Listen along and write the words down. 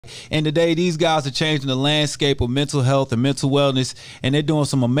end of the day, these guys are changing the landscape of mental health and mental wellness, and they're doing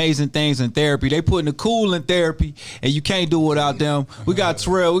some amazing things in therapy. They putting the cool in therapy, and you can't do it without them. We got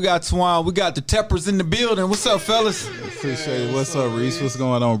Terrell, we got Tewann, we got the Teppers in the building. What's up, fellas? Appreciate it. What's up, Reece? What's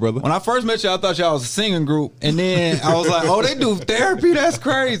going on, brother? When I first met y'all, I thought y'all was a singing group, and then I was like, oh, they do therapy? That's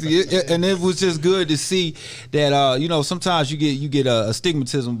crazy. And it was just good to see that, you know, sometimes you get a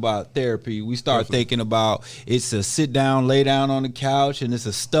stigmatism about therapy. We start thinking about it's a sit down, lay down on the couch, and it's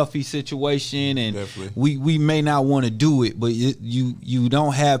a stuffy situation, and we may not want to do it, but you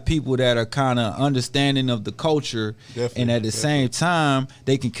don't have people that are kind of understanding of the culture, and at the same time,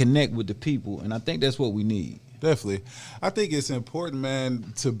 they can connect with the people, and I think that's what we need. Definitely. I think it's important,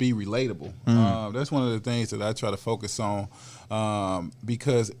 man, to be relatable. That's one of the things that I try to focus on,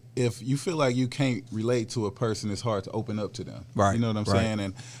 because if you feel like you can't relate to a person, it's hard to open up to them. Right. You know what I'm saying?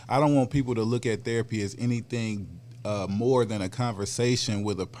 And I don't want people to look at therapy as anything more than a conversation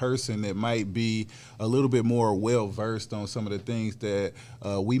with a person that might be a little bit more well-versed on some of the things that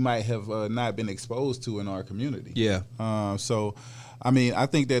we might have not been exposed to in our community. Yeah. So, I mean, I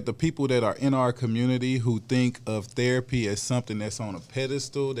think that the people that are in our community who think of therapy as something that's on a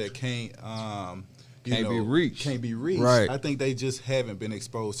pedestal that can't be reached. Right. I think they just haven't been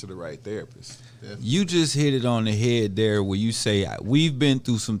exposed to the right therapist. Definitely. You just hit it on the head there where you say we've been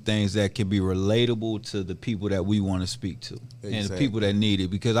through some things that can be relatable to the people that we want to speak to and the people that need it.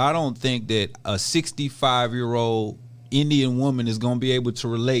 Because I don't think that a 65-year-old Indian woman is going to be able to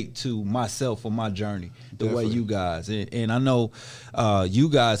relate to myself or my journey the way you guys. And I know you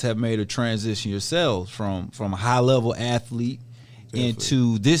guys have made a transition yourselves from a high-level athlete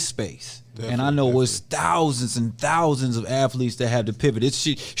into this space. And I know it's thousands and thousands of athletes that have to pivot.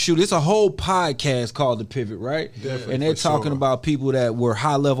 It's a whole podcast called The Pivot, right? And they're talking about people that were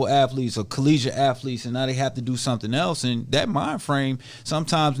high-level athletes or collegiate athletes, and now they have to do something else. And that mind frame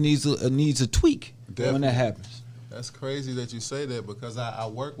sometimes needs a tweak when that happens. That's crazy that you say that, because I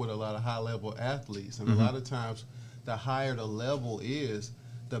work with a lot of high-level athletes, and a lot of times the higher the level is,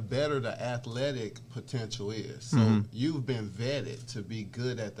 the better the athletic potential is. So you've been vetted to be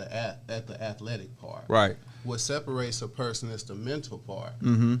good at the athletic part. Right. What separates a person is the mental part.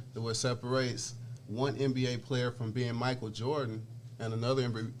 What separates one NBA player from being Michael Jordan and another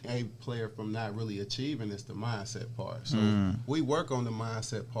NBA player from not really achieving is the mindset part. So we work on the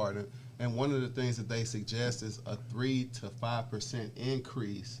mindset part, and one of the things that they suggest is a 3 to 5%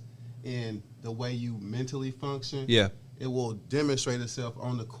 increase in the way you mentally function. Yeah. It will demonstrate itself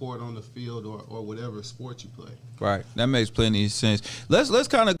on the court, on the field, or whatever sport you play. Right. That makes plenty of sense. Let's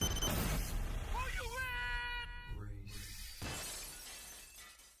kind of